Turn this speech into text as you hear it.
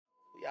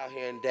Out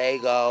here in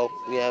Dago,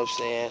 you know what I'm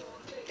saying?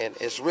 And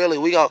it's really,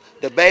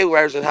 the Bay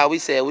version, how we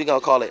say it, we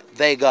gonna call it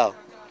They Go.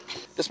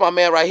 This my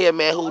man right here,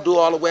 man, who do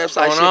all the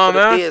website shit for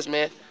the biz,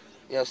 man.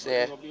 You know what I'm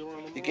saying?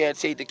 You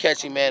guaranteed to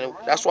catch him, man. And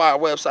that's why our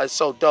website's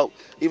so dope.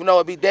 Even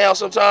though it be down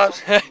sometimes.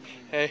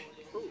 Hey.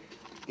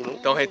 You know?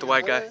 Don't hate the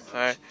white guy, all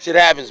right? Shit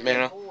happens,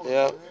 man. You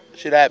know?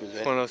 Shit happens,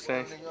 man. One of those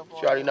things.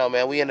 You already know,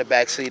 man. We in the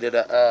back seat of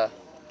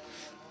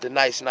the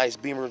nice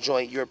Beamer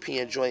joint,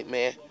 European joint,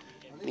 man.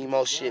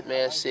 Nemo shit,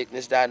 man.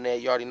 Sickness.net.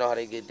 You already know how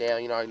they get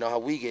down. You already know how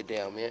we get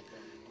down, man.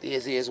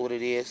 This is what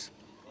it is.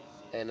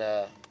 And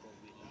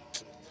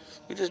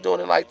we just doing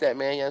it like that,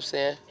 man. You know what I'm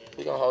saying?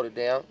 We gonna hold it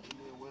down.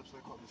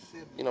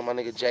 You know, my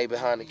nigga Jay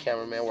behind the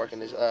camera, man, working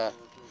this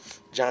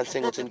John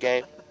Singleton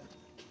game.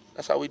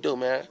 That's how we do,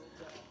 man.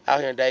 Out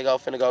here in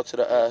Dago, finna go to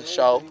the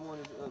show.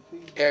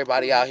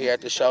 Everybody out here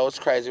at the show. It's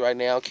crazy right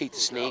now. Keith the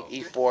Sneak,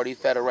 E40,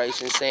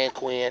 Federation, San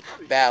Quinn,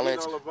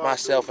 Balance,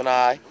 myself and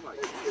I.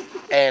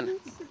 And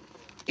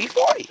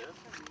E40.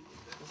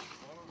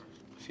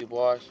 A few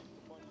bars.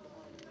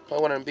 Play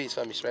one of them beats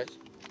for me, Stretch.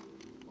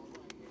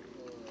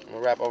 I'm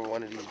gonna rap over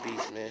one of these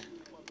beats, man.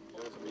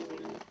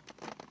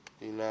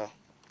 You know,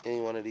 any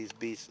one of these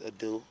beats will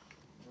do.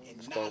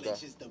 It's gonna go.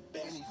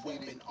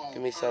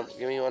 Give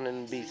me one of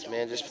them beats,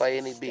 man. Just play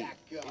any beat.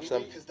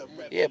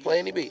 Yeah, play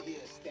any beat.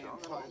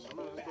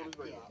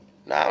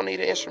 Nah, I don't need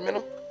an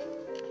instrumental.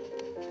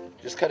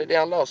 Just cut it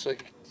down low so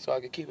I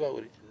can keep up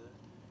with it.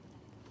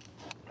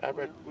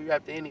 We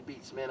rap to any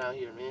beats, man, out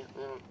here, man.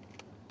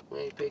 We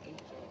ain't picky.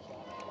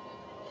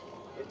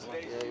 You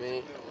know what I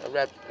mean?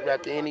 I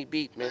rap to any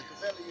beat, man.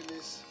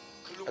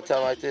 I tell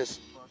him like this.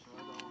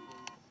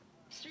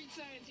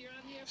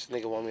 This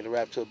nigga want me to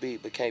rap to a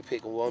beat, but can't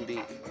pick one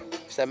beat.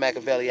 It's that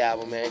Machiavelli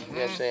album, man. You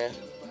know what I'm saying?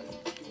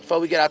 Before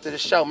we get out to the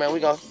show, man, we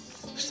gonna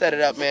set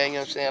it up, man. You know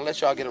what I'm saying? Let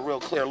y'all get a real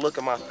clear look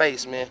at my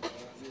face, man.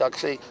 Y'all can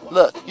see,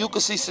 look, you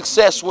can see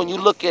success when you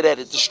look at it.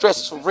 The stress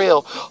is for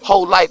real.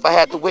 Whole life I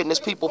had to witness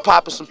people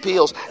popping some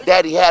pills.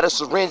 Daddy had a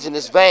syringe in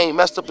his vein,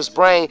 messed up his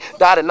brain.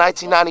 Died in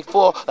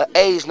 1994 of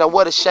AIDS. Now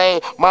what a shame.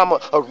 Mama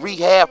a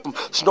rehab from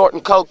snorting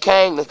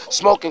cocaine to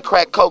smoking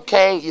crack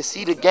cocaine. You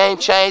see the game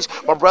change.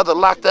 My brother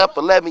locked up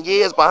 11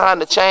 years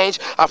behind the change.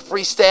 I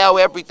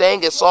freestyle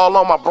everything. It's all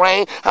on my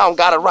brain. I don't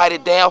gotta write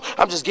it down.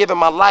 I'm just giving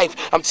my life.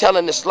 I'm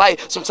telling this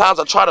life. Sometimes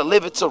I try to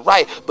live it to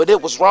right, but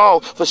it was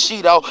wrong for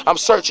Shido. I'm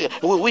searching.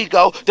 We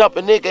go, dump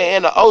a nigga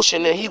in the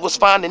ocean and he was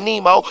finding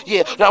Nemo.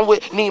 Yeah, I'm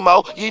with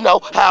Nemo. You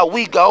know how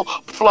we go.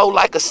 Flow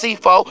like a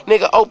C4.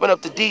 Nigga, open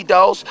up the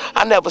D-Dos.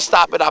 I never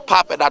stop it. I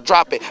pop it. I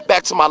drop it.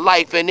 Back to my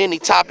life and any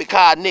topic.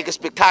 How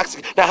niggas be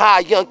toxic. Now how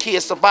a young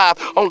kid survive.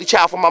 Only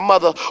child for my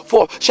mother.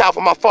 Fourth child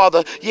for my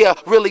father. Yeah,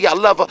 really, I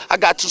love her. I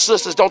got 2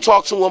 sisters. Don't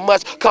talk to her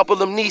much. Couple of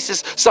them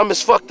nieces. Some is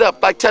fucked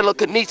up like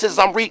telekinesis.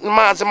 I'm reading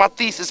minds in my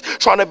thesis.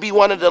 Trying to be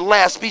one of the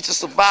last speeches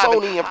surviving.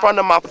 Sony in front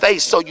of my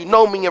face. So you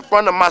know me in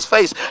front of my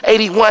face.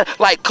 81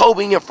 like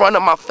Kobe in front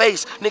of my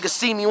face. Niggas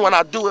see me when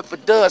I do it for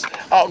duds.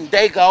 Out in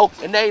Dago,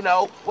 and they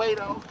know.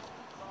 Wait on.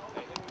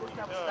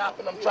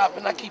 Stopping, I'm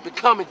dropping, I keep it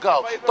coming,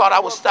 go. Thought I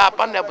would stop,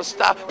 I never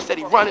stop.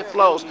 Steady running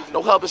flows,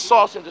 no hub and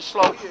sauce in the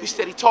slow. You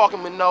steady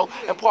talking, but no.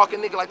 And parking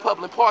nigga like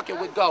public parking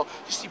would go.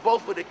 You see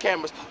both of the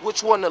cameras,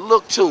 which one to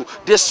look to?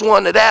 This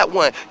one or that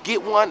one?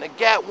 Get one or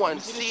got one.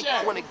 See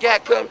when the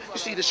gat come, you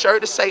see the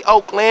shirt that say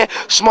Oakland,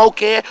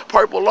 smoking,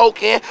 purple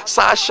oaken,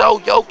 sideshow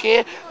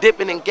yoking,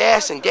 dipping and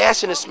gassing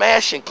and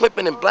smashing,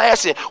 clipping and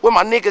blasting. With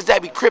my niggas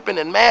that be cripping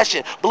and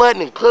mashing, blood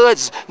and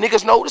cuds.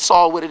 Niggas know this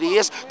all what it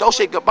is.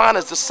 Dolce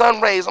Gabbana's the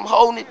sun rays, I'm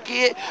holding it,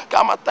 kid.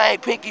 Got my thing,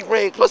 pinky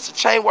ring, plus the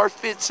chain worth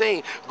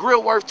 15,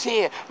 grill worth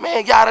 10.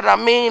 Man, y'all that I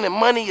mean, and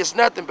money is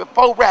nothing.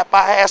 Before rap,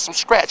 I had some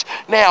scratch.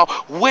 Now,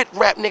 with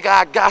rap, nigga,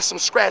 I got some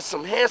scratch,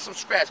 some handsome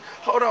scratch.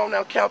 Hold on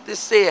now, count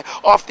this head,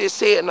 off this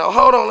head. Now,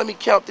 hold on, let me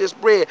count this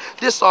bread.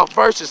 This off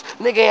verses.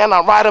 Nigga, and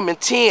I write them in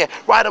 10,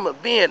 write them a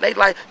bin. They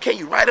like, can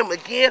you write them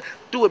again?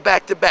 Do it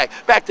back to back,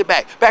 back to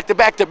back, back to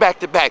back to back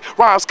to back.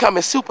 Rhymes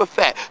coming super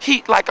fat.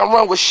 Heat like I'm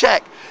run with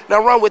Shaq.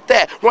 Now run with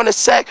that. Run a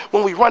sack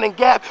when we running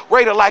gap.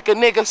 Raider like a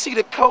nigga. See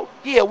the coat?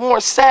 Yeah,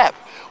 Warren Sapp.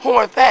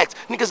 Horn facts.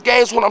 Niggas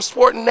games when I'm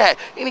sporting that.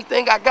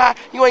 Anything I got,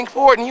 you ain't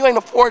affording. You ain't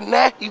affording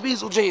that.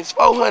 Eviso jeans,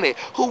 400.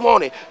 Who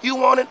want it? You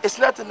want it? It's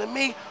nothing to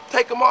me.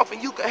 Take them off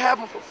and you can have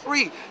them for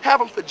free. Have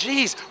them for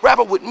G's.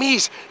 Rapping with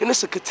me's. And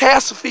it's a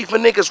catastrophe for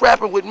niggas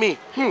rapping with me.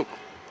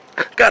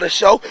 Got a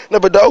show,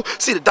 number dough.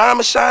 See the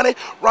diamond shining,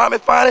 rhyming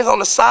findings on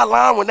the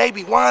sideline when they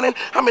be whining.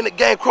 I'm in the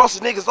game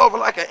crossing niggas over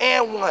like an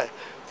and one.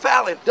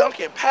 Fouling,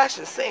 dunking,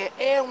 passion, saying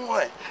and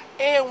one,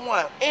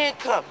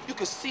 income. You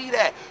can see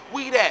that,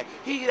 we that,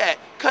 he that.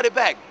 Cut it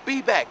back,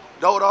 be back.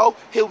 Dodo,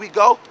 here we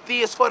go.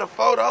 V is for the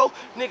photo.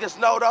 Niggas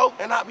know though,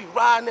 and I be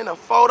riding in a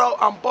photo.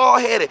 I'm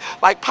bald-headed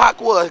like Pac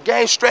was.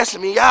 Game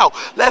stressing me out,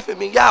 laughing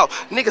me out.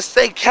 Niggas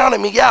stay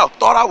counting me out.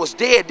 Thought I was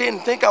dead,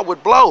 didn't think I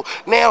would blow.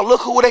 Now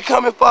look who they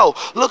coming for.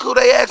 Look who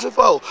they asking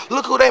for.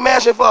 Look who they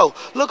matching for.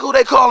 Look who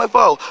they calling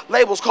for.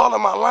 Labels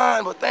calling my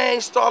line, but they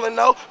ain't stalling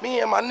no. Me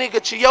and my nigga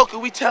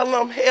Chioka, we tell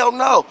them hell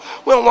no.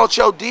 We don't want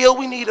your deal,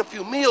 we need a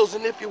few meals.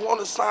 And if you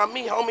want to sign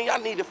me, homie, I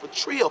need it for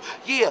trill.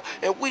 Yeah,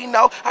 and we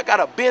know I got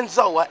a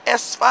Benzo, a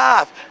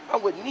S5.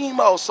 I'm with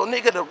Nemo, so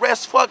nigga, the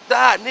rest fuck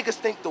died. Niggas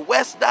think the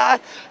West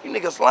died. You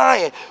niggas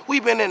lying. We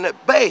been in the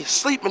bay,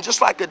 sleeping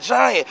just like a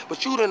giant.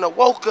 But you done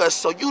awoke us,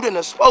 so you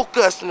done spoke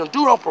us. And the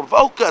dude don't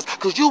provoke us,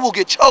 cause you will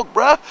get choked,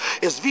 bruh.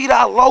 It's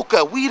Vida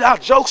Loca, we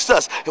don't jokes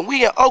us. And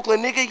we in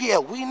Oakland, nigga, yeah,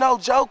 we know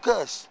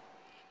jokers.